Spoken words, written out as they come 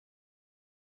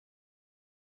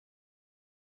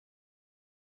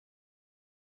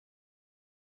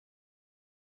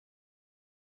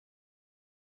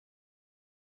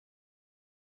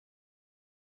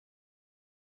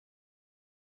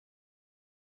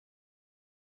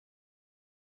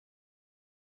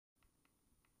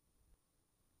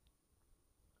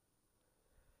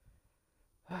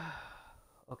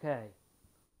Okay,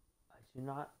 I do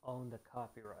not own the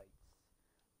copyrights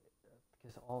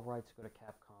because all rights go to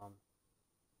Capcom.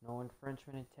 No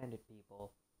infringement intended,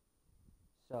 people.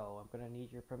 So I'm gonna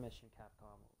need your permission,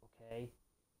 Capcom. Okay?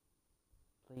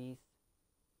 Please.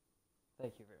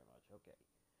 Thank you very much. Okay.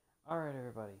 All right,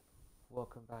 everybody.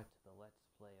 Welcome back to the Let's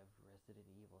Play of Resident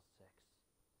Evil 6,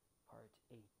 Part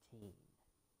 18.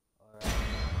 All right.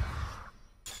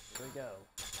 Here we go.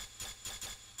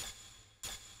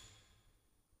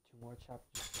 2 more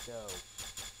chapters to go.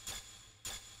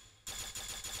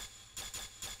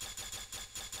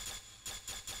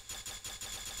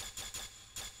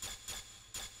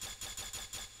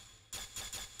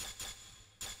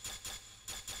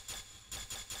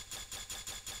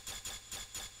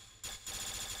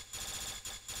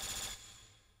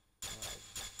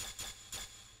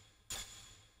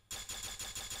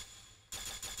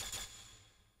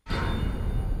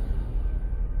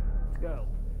 Go.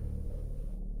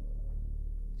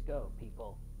 Let's go,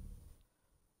 people.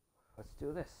 Let's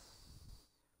do this.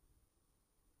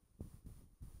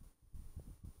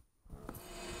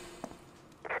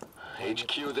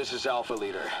 HQ, this is Alpha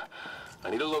Leader.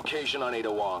 I need a location on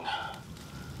Ada Wong.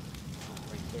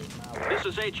 This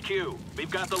is HQ. We've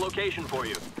got the location for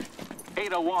you.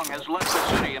 Ada Wong has left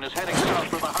the city and is heading south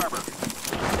for the harbor.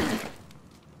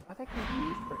 Are they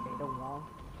confused for Ada Wong?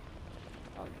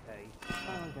 Okay.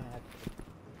 I'm gonna have to...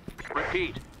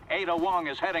 Repeat, Ada Wong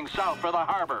is heading south for the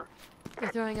harbor. They're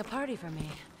throwing a party for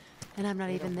me, and I'm not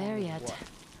Ada even there Wong yet. what?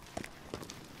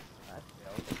 That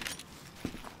failed.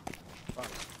 Fun.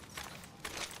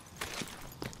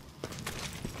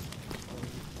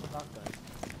 Shotgun.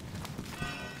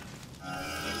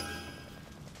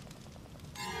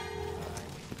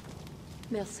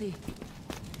 Merci.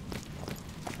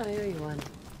 I owe you one.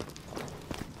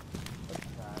 What's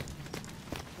that?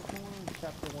 What's the one in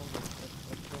chapter 1 that's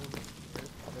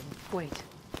Wait.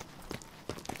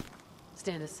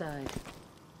 Stand aside.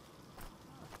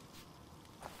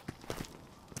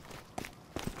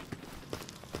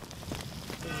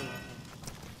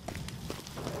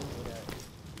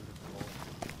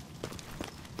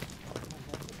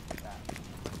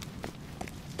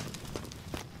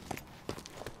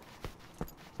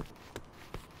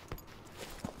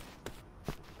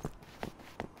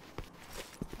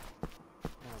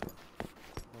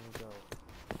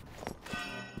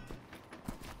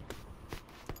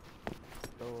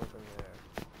 Go over there.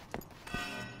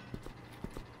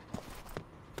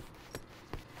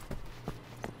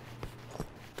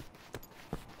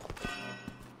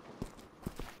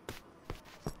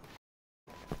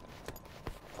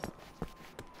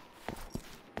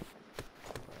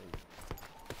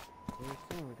 Very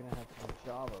soon we're gonna have some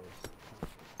Javos.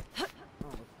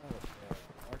 Oh, what's that up there?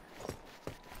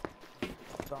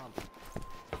 Zombie.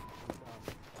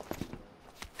 Zombie.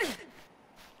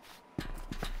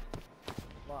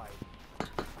 Why?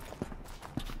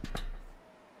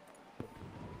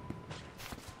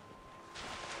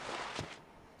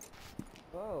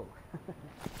 Whoa!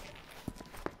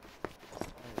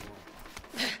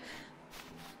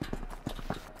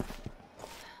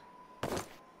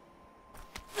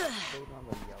 Stayed on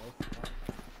the yellow spot.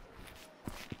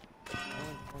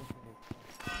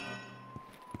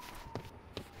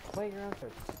 Playgrounds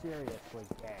are seriously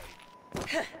gay.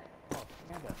 Oh,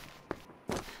 Panda.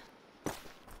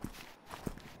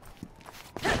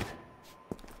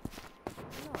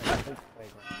 No, I hate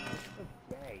playgrounds. It's so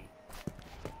gay.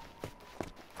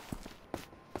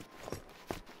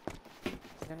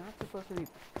 They're not supposed to be.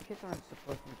 Kids aren't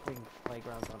supposed to be putting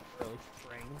playgrounds on early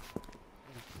spring.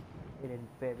 In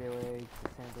February,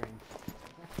 December, and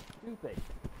that's stupid.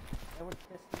 That would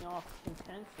piss me off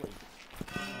intensely.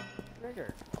 Trigger.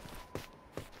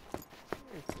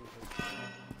 Seriously,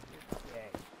 it's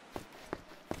gay.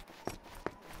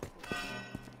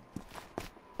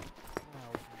 Now,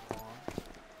 wrong.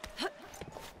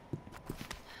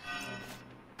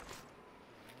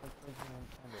 What wasn't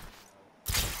intended?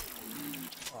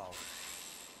 Wow.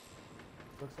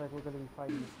 Looks like we're gonna be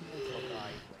fighting these spiritual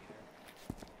guys later.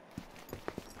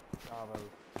 Bravo.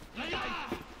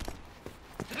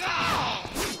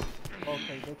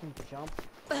 Okay, they can jump.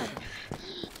 Wait,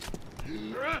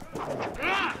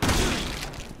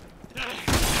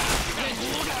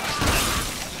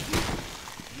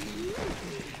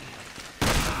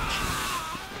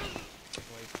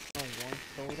 on one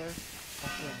shoulder,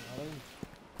 after another,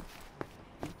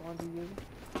 keep onto you.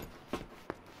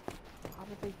 How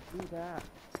did they do that?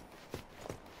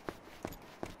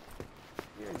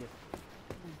 Seriously,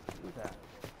 how did they do that?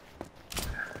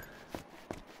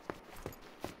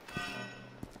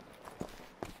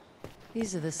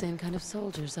 These are the same kind of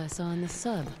soldiers I saw in the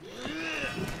sub.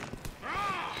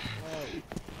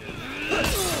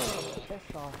 Piss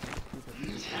off,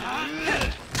 you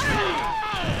stupid.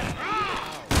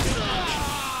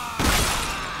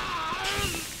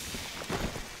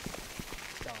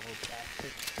 Dollar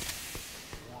bastard.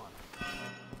 One.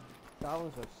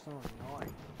 Dollars are so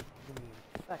annoying. Can be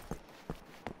infected.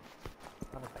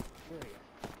 Not a bacteria.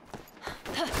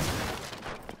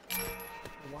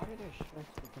 Why do their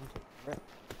shrimps begin to rip?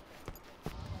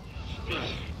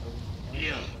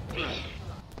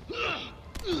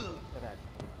 Look at that.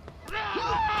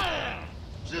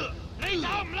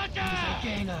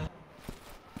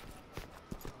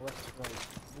 What's right?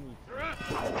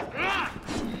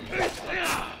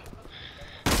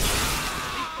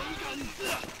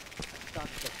 Stop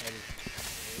the head.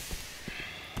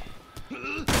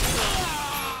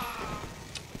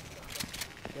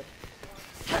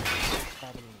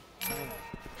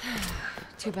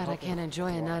 Too bad I can't enjoy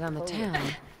a night on the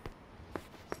town.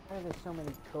 Why are there so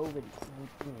many COVID-19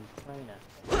 in China?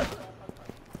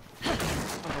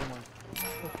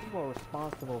 People are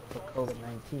responsible for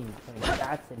COVID-19, putting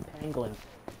bats and pangolins.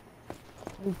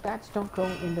 I mean, bats don't go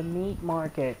in the meat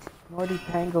market, nor do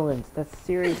pangolins. That's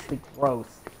seriously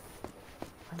gross.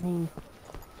 I mean,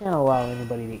 can't allow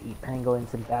anybody to eat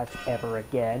pangolins and bats ever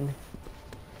again.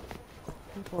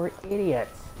 People are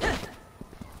idiots.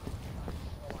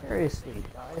 Seriously,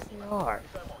 guys, they are.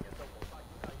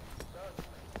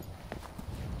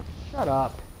 Shut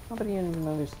up. Nobody even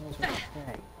understands what you're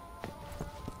saying.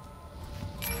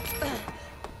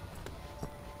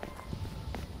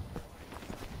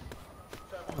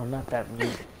 Oh, not that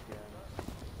music again.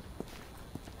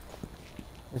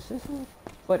 Is this a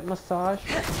foot massage?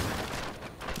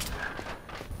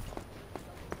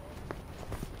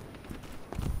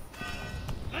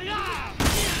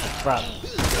 Right.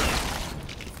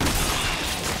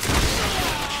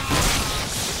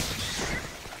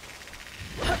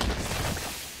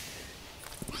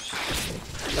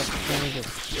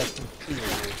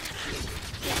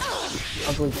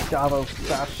 Ugly Javo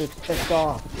bastards, pissed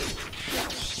off.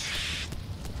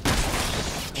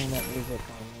 Turn that music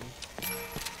on me.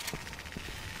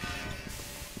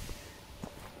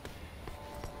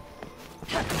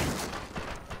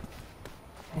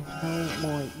 And no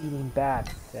more eating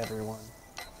bats, everyone.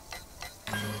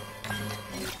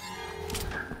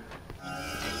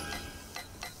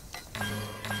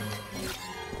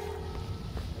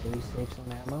 Do we save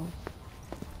some ammo?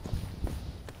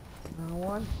 No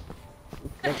one?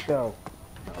 Let's go.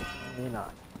 No, maybe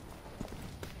not.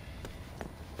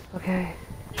 Okay.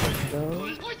 Let's go.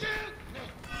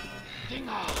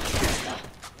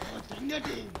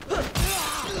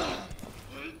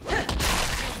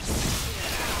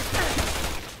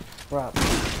 Drop.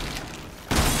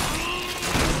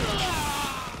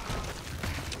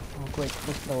 Oh great,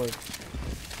 push forward.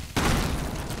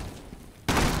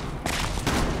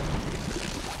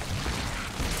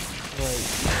 Great.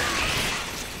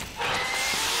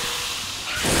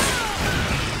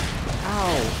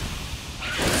 Ow!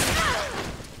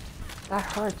 That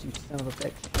hurts, you son of a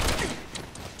bitch.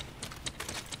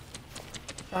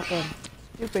 Shotgun.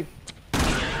 Stupid.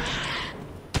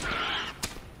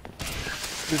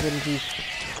 Even these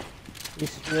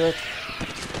Strelets.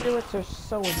 Strelets are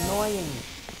so annoying.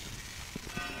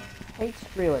 I hate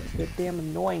Strelets. They're damn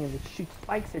annoying and they shoot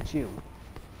spikes at you.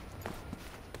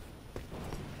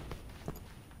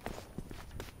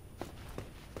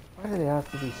 Why do they have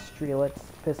to be Strelets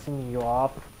pissing you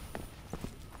off?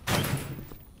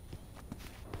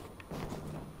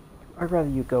 I'd rather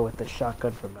you go with the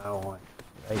shotgun from now on,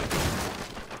 right?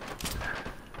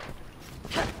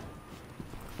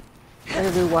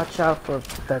 Better do watch out for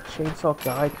that chainsaw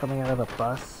guy coming out of the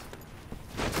bus.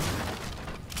 I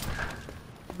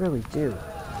really do.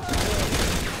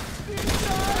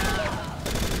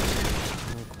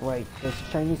 Right, those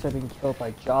Chinese are being killed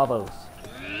by Javos.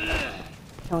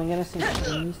 Killing innocent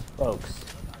Chinese folks.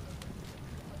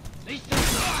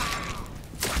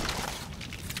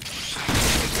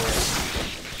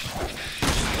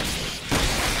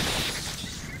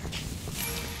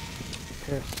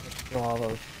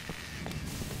 Javos.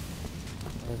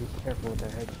 Be careful with their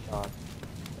headshots.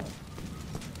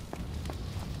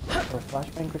 So a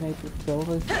flashbang grenade would kill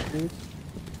those dudes?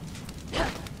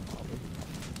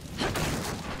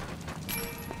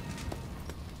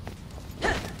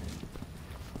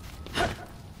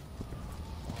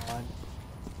 On.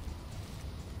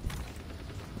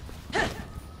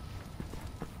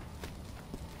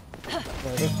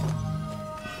 Ready?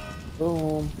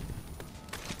 Boom.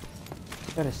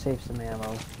 Gotta save some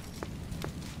ammo.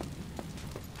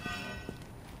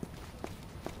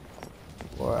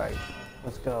 Alright,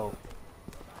 let's go.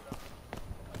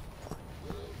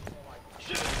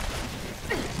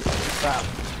 Crap.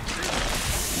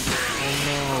 Oh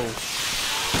no.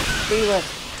 Felix!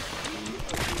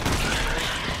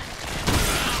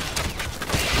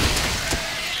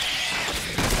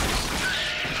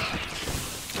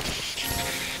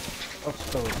 Let's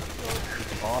go.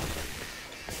 Off.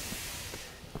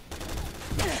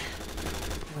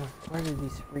 Where did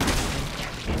these freaks come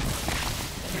from?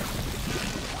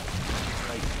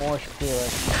 Like more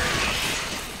Felix.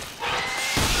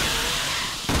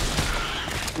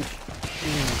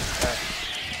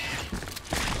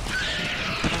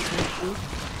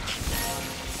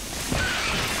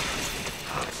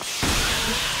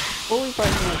 Fully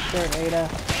fighting that shirt, Ada.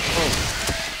 Oh.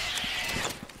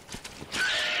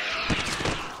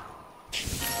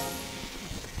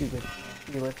 Stupid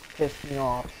Felix pissed me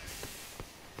off.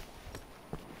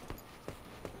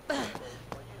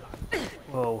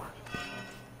 Whoa.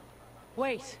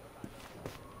 Wait.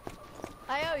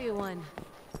 I owe you one.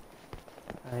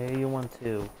 I owe you one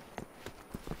too.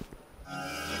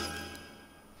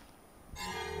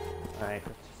 Alright,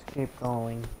 let's just keep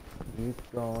going.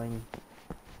 Keep going.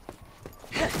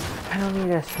 I don't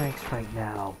need S-Ranks right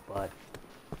now, but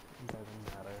it doesn't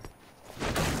matter.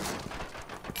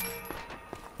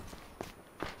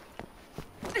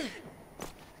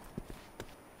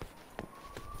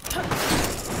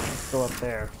 Go up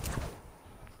there.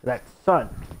 That sun.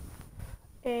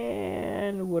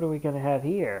 And what are we gonna have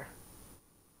here?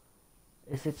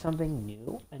 Is it something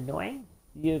new? Annoying?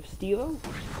 You have Stevo?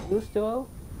 Gustavo?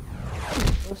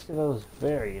 Gustavo is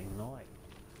very annoying.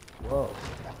 Whoa.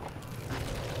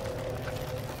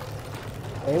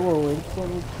 They will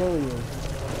instantly kill you.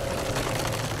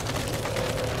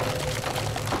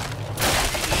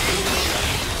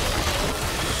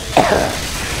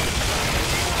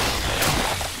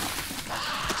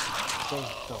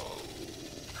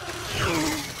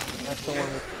 That's the one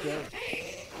with killing.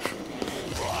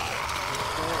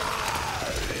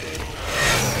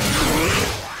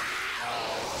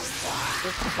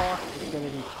 This boss is going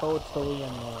to be totally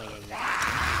annoying.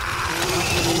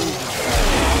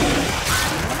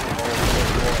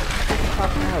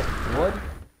 Chop down a wood?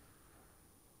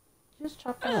 Just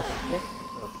chop down a stick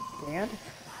or stand?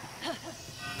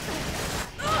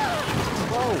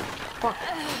 Whoa! Fuck!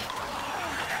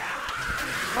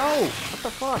 No! What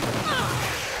the fuck?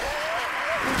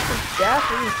 Instant death?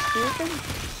 Are you stupid?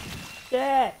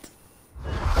 Shit!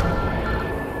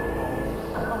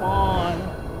 Come on!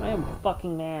 I am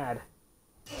fucking mad.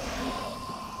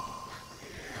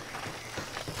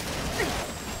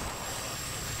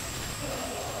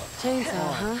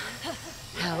 Chainsaw, huh?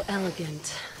 How elegant.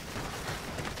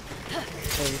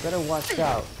 So you better watch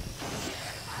out.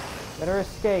 Better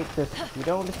escape this. If you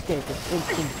don't escape, it's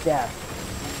instant death.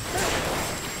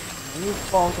 You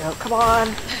fall down. Come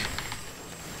on!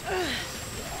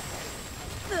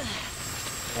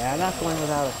 Yeah, I'm not going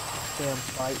without a damn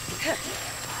fight.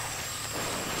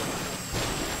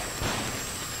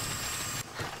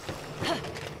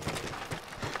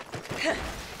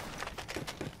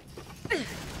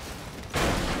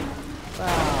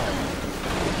 Wow.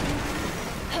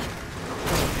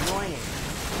 Annoying.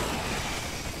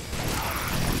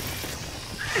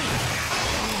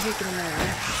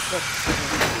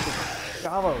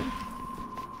 Javo.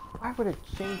 Why would a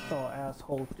chainsaw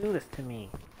asshole do this to me?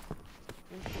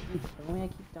 You kill me, I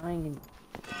keep dying in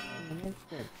an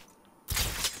instant.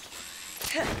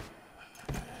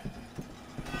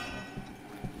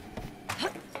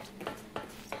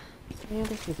 Man,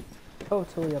 this is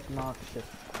totally obnoxious.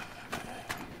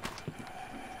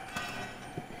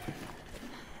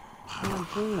 I'm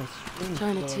doing my stream.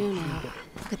 Trying to tune out.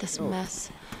 Look at this mess.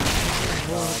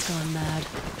 The world's gone mad.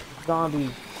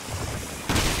 Zombies.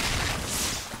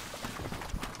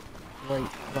 Wait,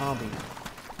 zombies.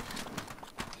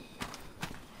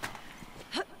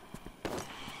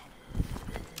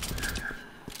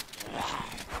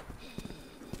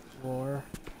 War.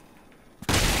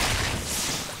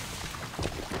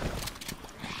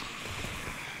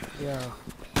 Yeah.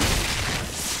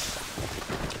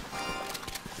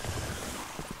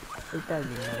 Take that, you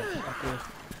motherfucker.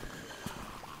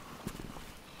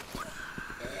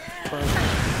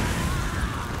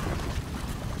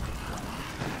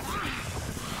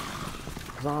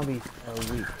 Zombies are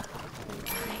weak.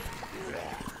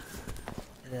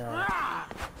 Yeah.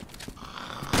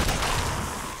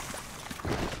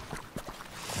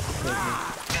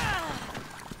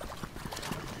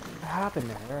 What happened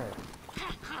to her?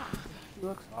 She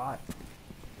looks hot.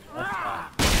 That's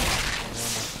hot.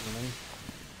 Normal human.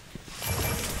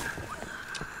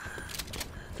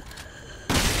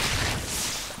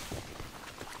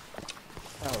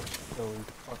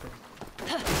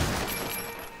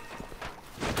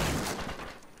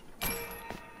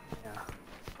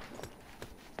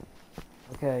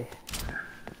 Okay.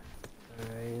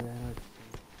 Alright, then let's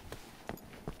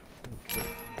see.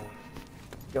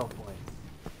 Skill points.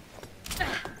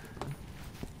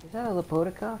 Is that a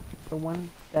Lapodica? The one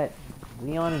that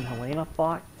Leon and Helena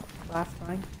fought last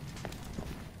time?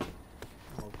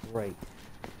 Oh, great.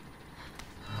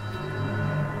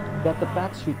 Got the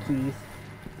Backstreet keys.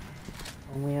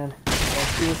 Oh man, I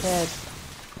see his head.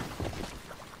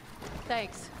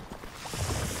 Thanks.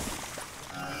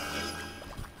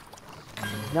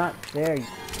 He's not there.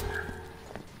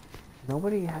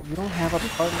 Nobody, you don't have a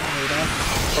partner, Ada.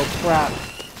 Oh crap.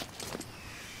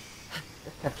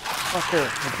 Just that fucker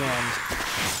again.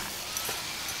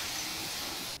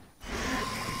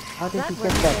 How did That he was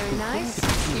get that? very nice.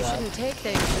 You shouldn't take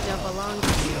things that don't belong to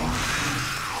you.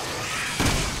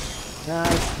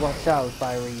 Nice. Watch out if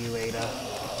I were you, Ada.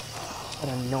 What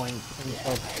an annoying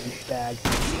insult douchebag.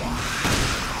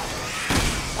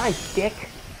 Nice, dick!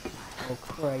 Oh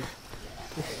Christ.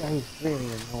 This guy is really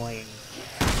annoying.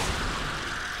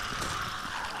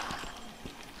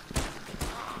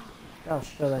 I'll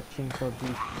show that chainsaw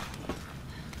beast.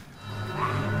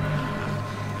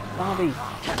 Zombie!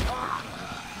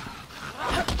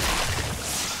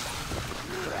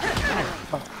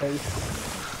 Fuckface.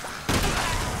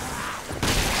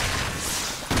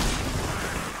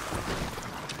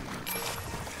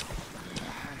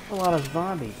 A lot of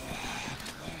zombies.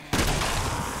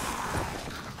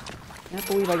 Can't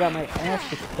believe I got my ass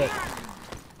kicked.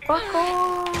 Fuck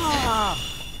off!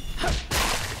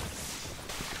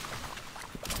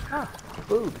 Ah,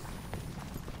 boobs.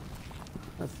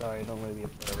 I'm sorry, I don't want to be a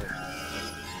pervert.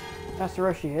 Master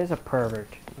Roshi is a pervert.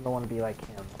 I don't want to be like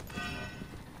him.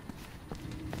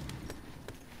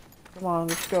 Come on,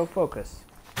 let's go focus.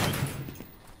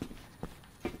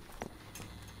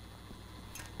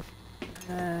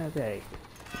 Okay.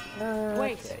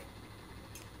 Wait. Okay.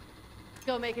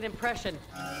 Go make an impression.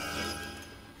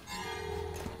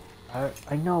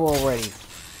 I know already.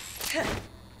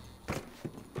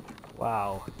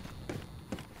 Wow.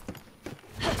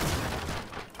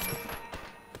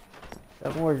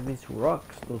 That more of these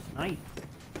rocks, those knights.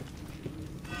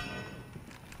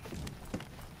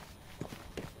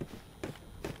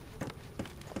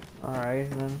 Alright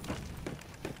then.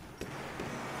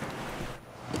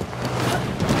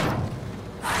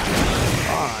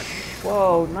 God.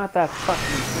 Whoa, not that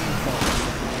fucking thing.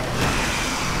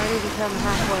 I need to come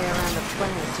halfway around the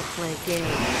planet to play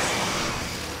games.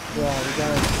 Yeah, we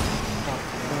gotta stop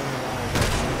playing around.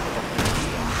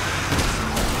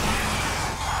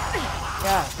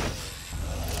 Yeah.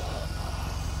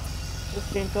 This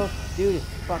chainsaw dude is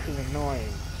fucking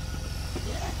annoying.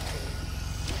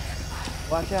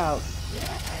 Watch out.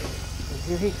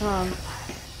 Here he comes.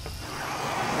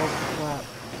 Oh crap.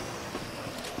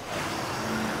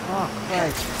 Oh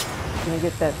Christ. He's gonna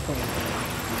get that thing.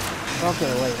 I'll get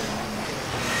it later.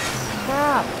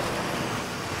 Crap!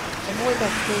 Avoid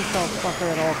that chainsaw fucker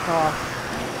at all costs.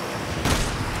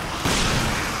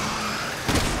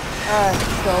 Alright,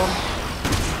 so.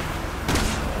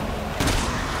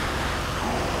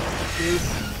 Dude.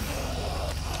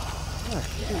 I'm gonna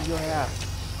shoot your ass.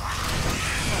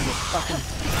 You fucking.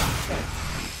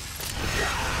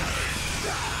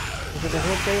 Is it a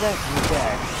hit data? You're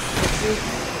dead. Hit you?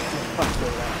 You fuck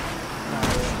data. Not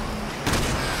really.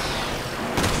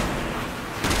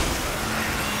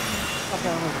 Fuck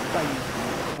out, I'm gonna fight you.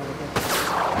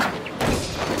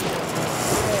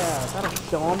 Yeah, that'll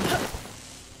show him.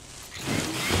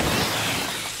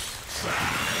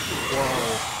 Whoa.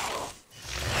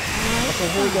 Okay,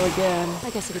 here we go again. I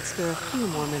guess I could spare a few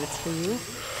more minutes for you.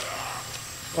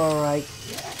 Alright. A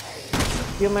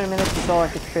few more minutes is all I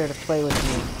could spare to play with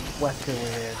you. Wesker over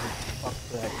there. Fuck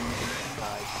that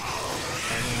guy.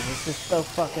 I mean, this is so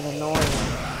fucking annoying.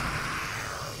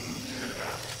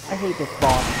 I hate this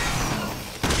boss.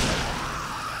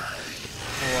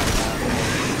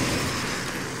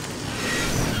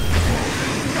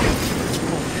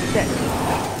 Oh, shit.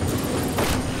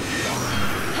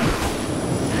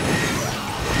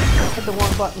 Hit the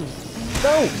wrong button.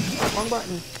 No! Wrong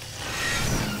button.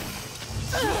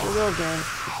 Here we go again.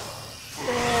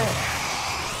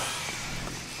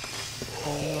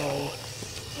 Oh no.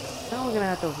 Now we're gonna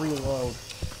have to reload.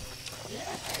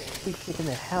 Keep kicking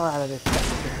the hell out of this stuff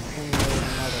one way or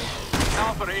another.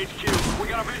 Alpha to HQ. We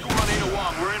got a visual on Ada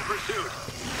Wong. We're in pursuit.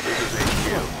 This is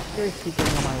HQ. Seriously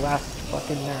getting on my last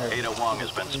fucking nerve. Ada Wong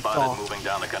has been spotted moving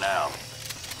down the canal.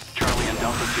 Charlie and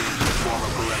Delta teams to form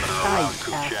a perimeter around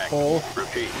Kucheng. Asshole.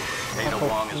 Repeat. Ada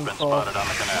Wong has been spotted on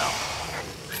the canal.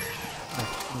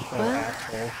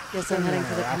 Well, guess I'm heading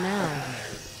for the canal.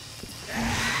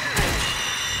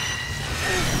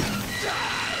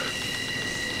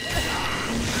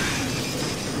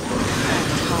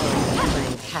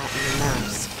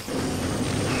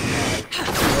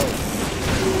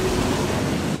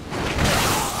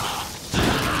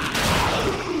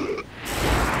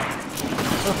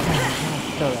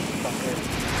 Kill that fucker.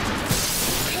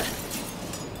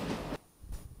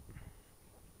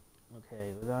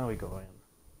 Okay, where are we going?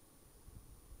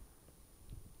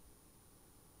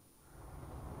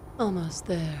 Almost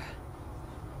there.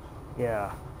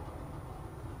 Yeah.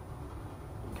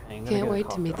 Okay, I'm gonna Can't get a wait to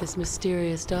coffee. meet this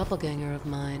mysterious doppelganger of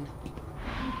mine.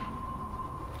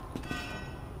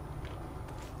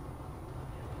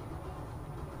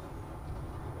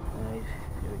 Alright,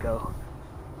 here we go.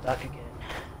 Back again.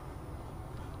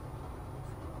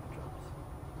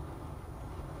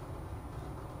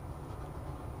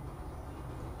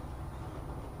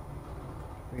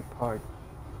 Repart.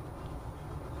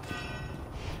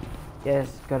 Yeah,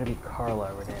 it's gotta be Carla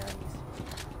over there.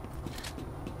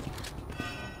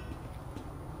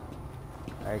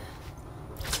 Alright.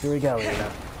 Here we go,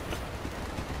 Ada.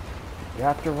 You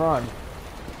have to run.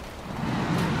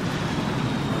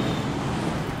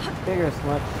 Figure as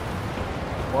much.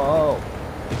 Whoa.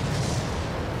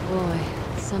 Boy,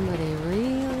 somebody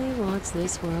really wants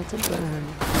this world to burn.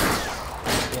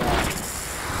 Yeah.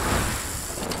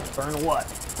 Burn what?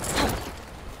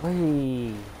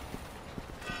 Whee.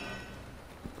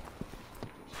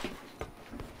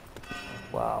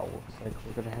 Wow, looks like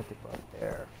we're gonna have to go up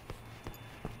there.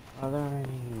 Are there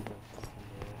any evils up in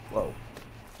there? Whoa.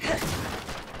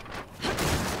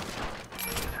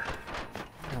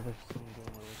 Another single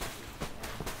one.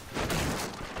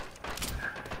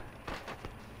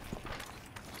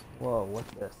 Whoa,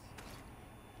 what's this?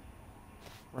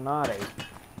 Grenade.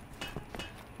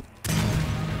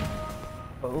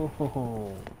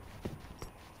 Oh.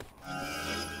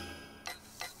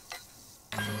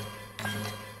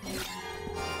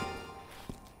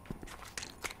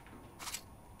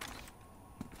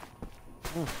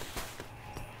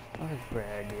 That's a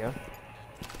great idea.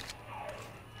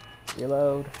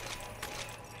 Reload.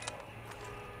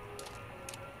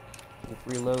 Keep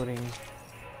reloading.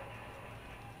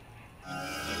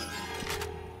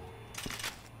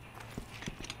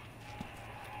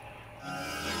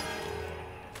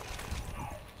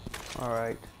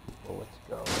 Alright, well, let's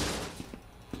go.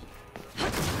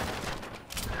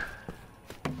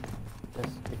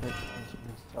 Just give it to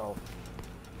myself.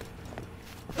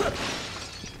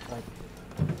 Like,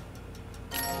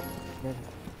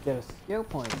 get a skill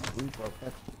point. We broke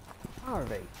that power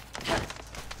base.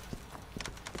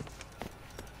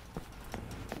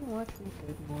 Watch me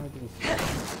get more of these.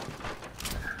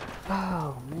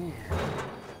 Oh man.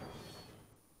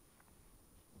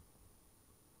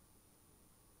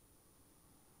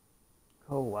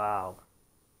 Oh wow.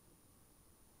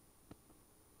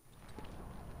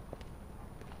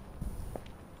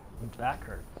 My back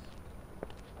hurts.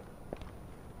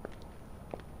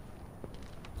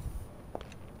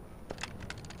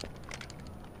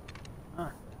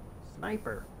 Ah,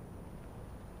 sniper.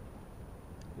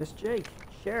 This Jake,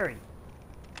 Sherry.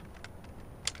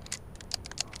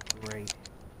 Oh, great.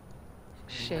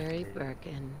 Sherry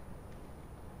Birkin.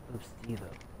 Oops, Steve.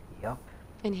 Yup.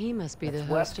 And he must be the That's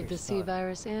host of the Wester's C son.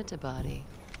 virus antibody.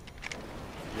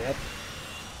 Yep.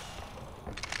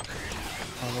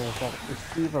 Oh, there's that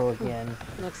Estivo again.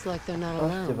 Looks like they're not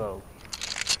alone. Estivo.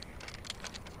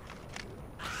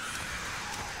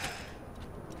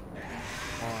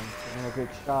 Give me a good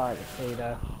shot,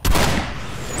 Ada.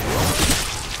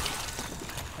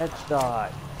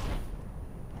 Headshot.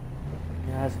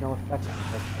 It has no effect on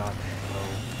headshot, so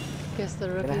Guess the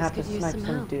we're gonna rookies have to could use snipe some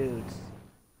some help. dudes.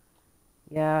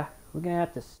 Yeah, we're gonna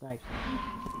have to snipe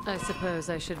some. I suppose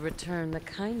I should return the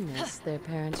kindness their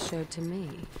parents showed to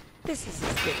me. This is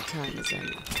as good a time as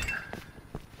any.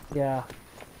 Yeah.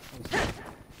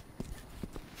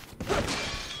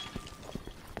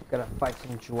 Gotta fight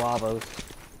some Chihuahuas.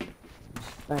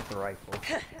 Sniper rifle.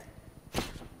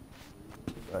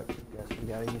 But I guess we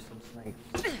gotta use some snipes.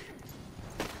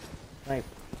 Snipe.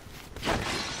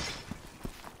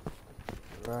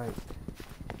 Right.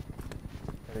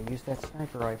 Gotta use that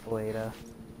sniper rifle, Ada.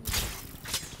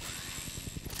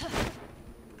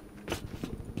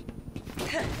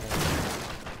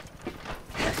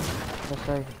 Guess I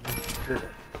need to do it.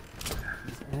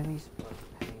 These enemies are a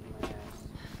pain in my ass.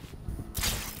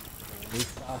 They move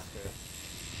faster.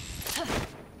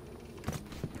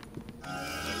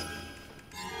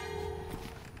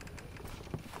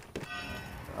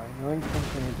 Knowing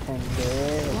something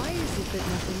intended. Why is it that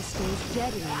nothing stays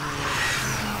dead anymore?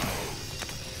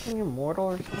 Are you immortal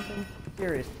or something?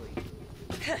 Seriously.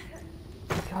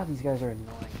 God, these guys are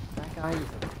annoying. That guy is a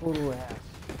total ass.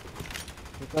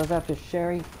 If it goes after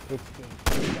Sherry, it's getting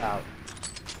kicked out.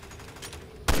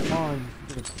 Come on,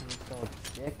 you stupid chainsaw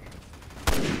dick.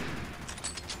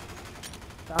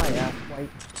 Die,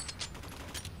 asswipe.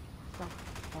 Stop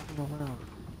fucking around.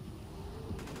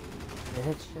 Is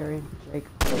it Sherry? Jake?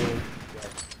 Holy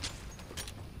shit.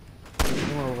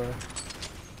 Come over. I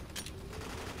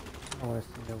don't want to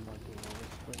see no more game over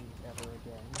screens ever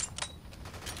again.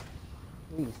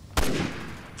 Please.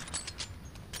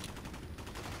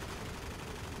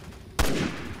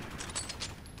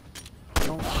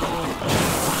 Don't do it.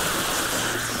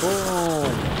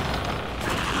 Boom!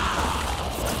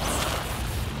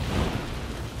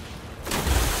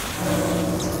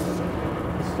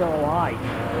 He's still alive, you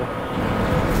know.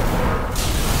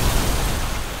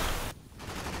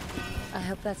 I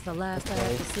hope that's the last I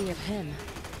have to see of him.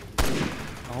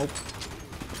 Nope.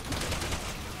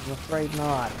 I'm afraid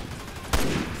not.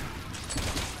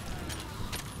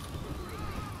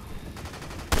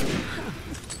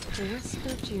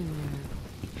 Wesker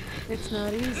Jr. It's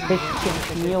not easy. It's to Jake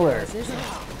get Mueller. guys, is it?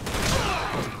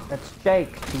 That's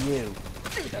Jake to you.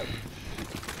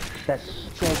 That's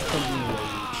Jake to you,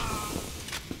 lady.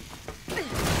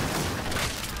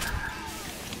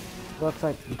 Looks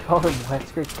like you called him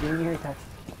Wesker Jr.? That's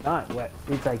not what.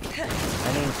 It's like,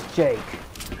 my name's Jake.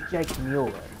 Jake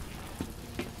Mueller.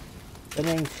 The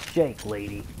name's Jake,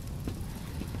 lady.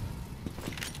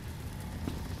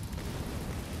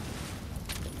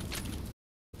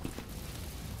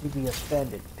 He'd be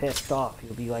offended, pissed off.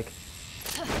 He'll be like,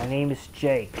 my name is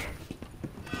Jake.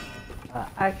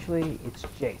 Actually, it's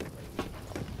Jake.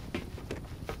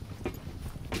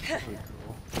 Pretty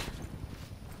cool.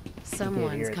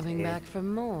 Someone's here, coming Dave. back for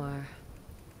more.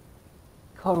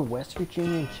 Called West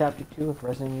Virginia in Chapter 2 of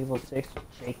Resident Evil 6,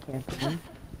 Jake Campaign.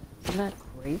 Isn't that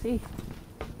crazy?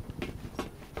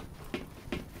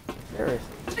 Seriously.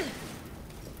 This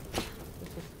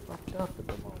is fucked up at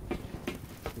the moment,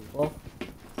 people.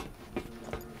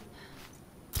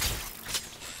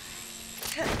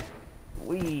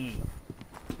 Wee.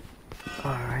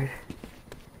 Alright.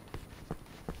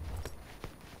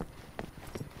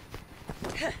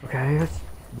 Okay, let's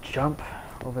jump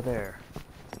over there,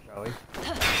 shall we?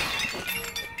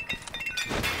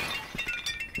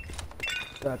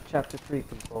 Chapter 3,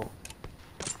 people.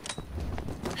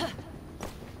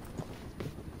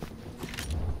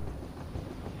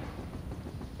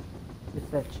 It's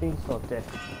that chainsaw dick.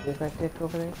 Is that dick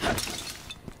over there?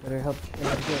 Better help change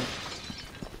the gate.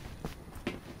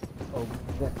 Oh,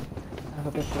 that. I have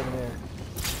a bitch over there.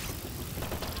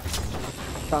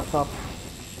 Chops off.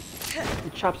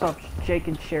 It chops off Jake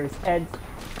and Sherry's heads.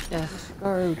 Ugh,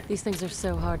 Screwed. these things are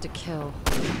so hard to kill.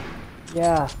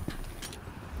 Yeah.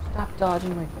 Stop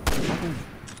dodging my fucking.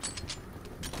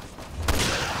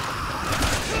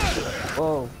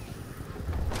 Whoa.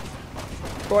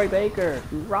 Troy Baker,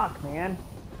 you rock, man.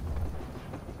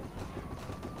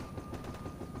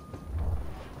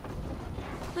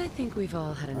 I think we've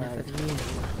all had enough of you.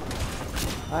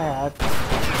 I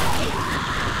have.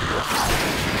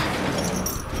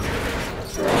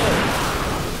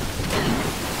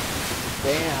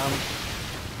 Damn.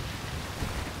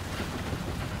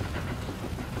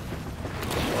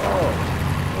 Oh,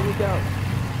 where'd he go?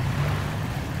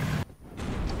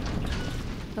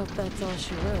 Hope that's all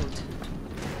she wrote.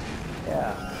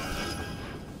 Yeah.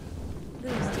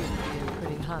 These two would be in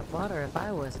pretty hot water if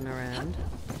I wasn't around.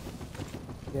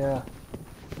 Yeah.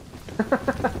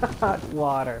 Hot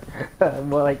water.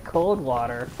 More like cold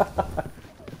water.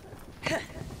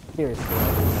 Seriously.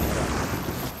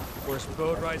 Worst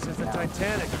boat ride since the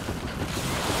Titanic.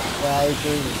 Yeah, I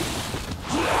agree.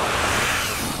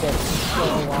 It's so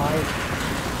alive.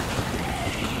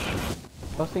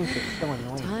 Those things are so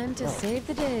annoying. Time to Oh, save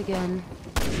the day again.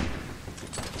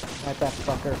 Like that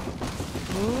fucker.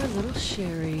 Poor little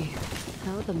Sherry.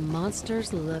 How the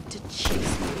monsters love to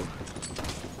chase you.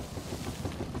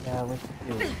 Yeah, what's it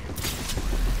doing?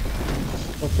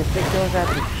 Look, if it goes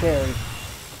after Sherry.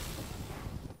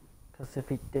 Because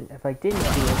if I didn't do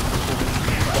it,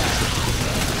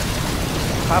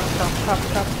 chop, chop, chop,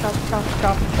 chop, chop, chop,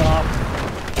 chop, chop.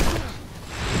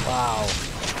 Wow.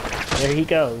 There he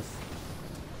goes.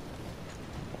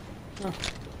 Huh.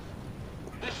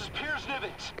 This is Piers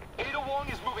Nivens. Ada Wong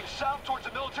is moving south towards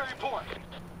the military port.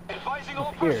 Advising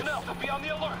all Piers. personnel to be on the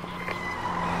alert.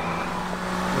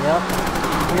 Yep.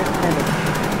 Here's Nivens.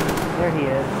 There he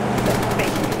is. That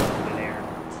fake dude over there.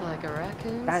 It's like a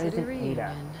Raccoon That City isn't Ada.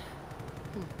 reunion.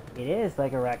 It is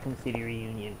like a Raccoon City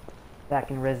reunion. Back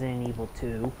in Resident Evil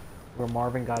 2, where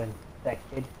Marvin got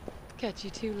infected. Catch you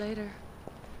two later.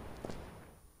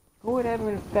 Who would ever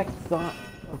infect a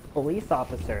police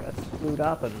officer? That's screwed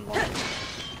up in life.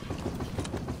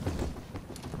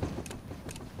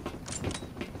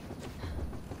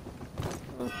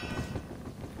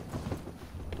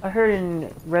 I heard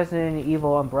in Resident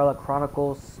Evil Umbrella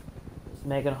Chronicles,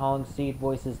 Megan Hollandseed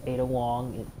voices Ada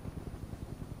Wong.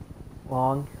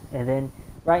 Wong, and then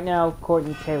right now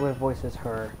Courtney Taylor voices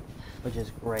her, which is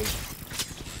great.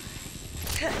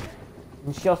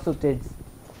 And she also did.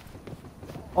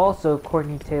 Also,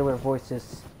 Courtney Taylor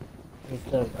voices is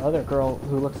the other girl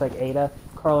who looks like Ada,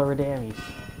 Carla Radames.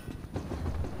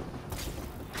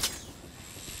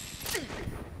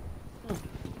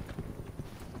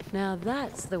 Now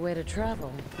that's the way to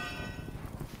travel.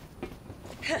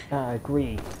 I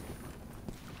agree.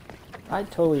 I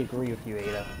totally agree with you,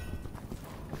 Ada.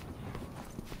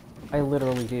 I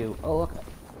literally do. Oh, look,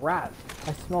 rat.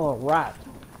 I smell a rat.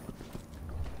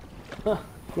 Huh,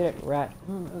 get it, rat.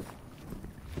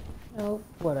 No,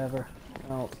 whatever. I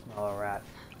don't smell a rat.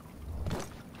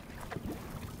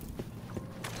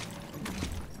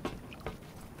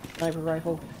 Sniper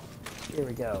rifle. Here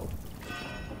we go.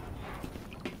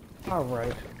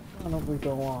 Alright. Why don't we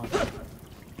go on? Is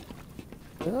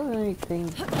there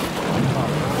anything? Oh.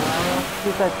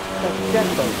 Who's that jet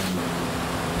boat?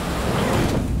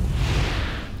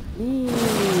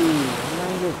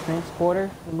 Remember Transporter,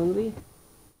 the movie?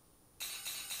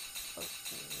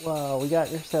 Whoa, we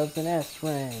got ourselves an S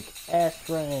rank. S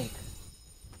rank.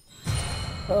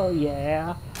 Oh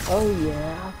yeah. Oh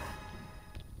yeah.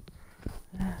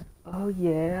 Oh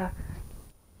yeah.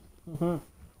 Well,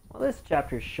 this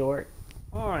chapter's short.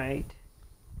 Alright.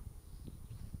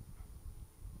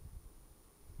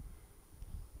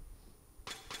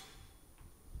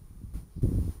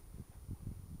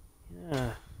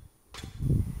 Yeah.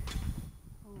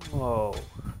 Whoa.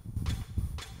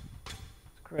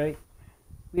 It's great.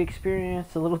 We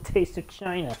experienced a little taste of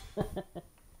China.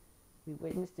 We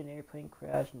witnessed an airplane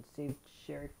crash and saved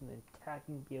Sherry from the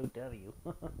attacking BOW.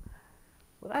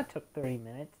 Well, that took 30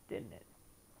 minutes, didn't it?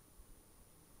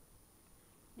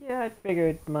 Yeah, I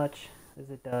figured much as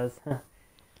it does.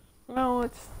 Well,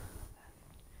 it's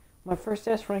my first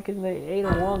S rank in the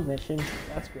Ada Wong mission.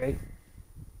 That's great.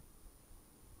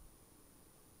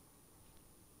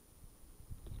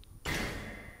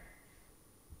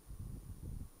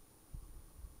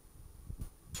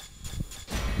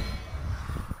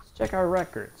 Let's check our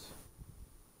records.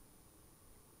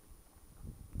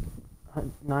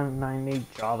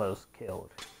 98 Javos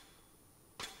killed.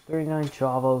 39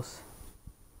 Javos.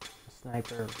 A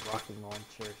sniper, rocket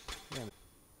launchers. Yeah.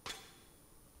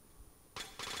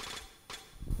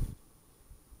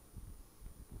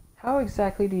 How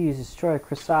exactly do you destroy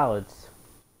chrysalids?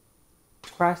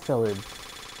 Chrysalids.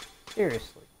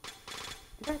 Seriously.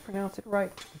 Did I pronounce it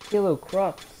right? Kilo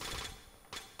Crux.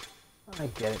 I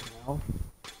get it now.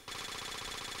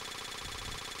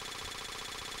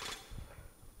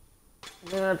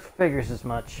 Yeah, that figures as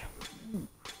much.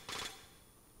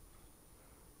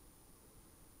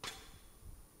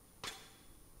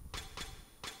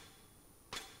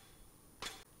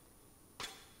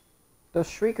 Those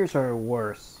shriekers are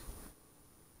worse.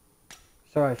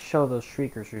 So I show those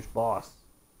shriekers who's boss.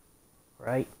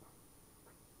 Right?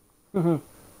 Yeah,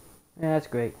 that's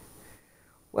great.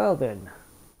 Well then.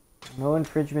 No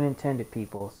infringement intended,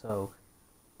 people, so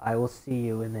I will see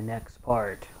you in the next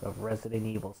part of Resident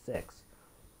Evil 6.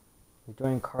 We're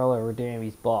doing Carla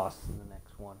Radame's boss in the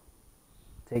next one.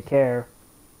 Take care.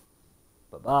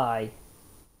 Bye-bye.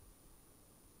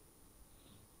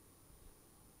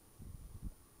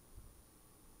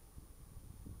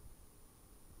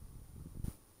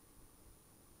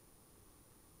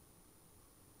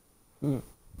 Oh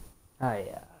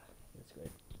yeah.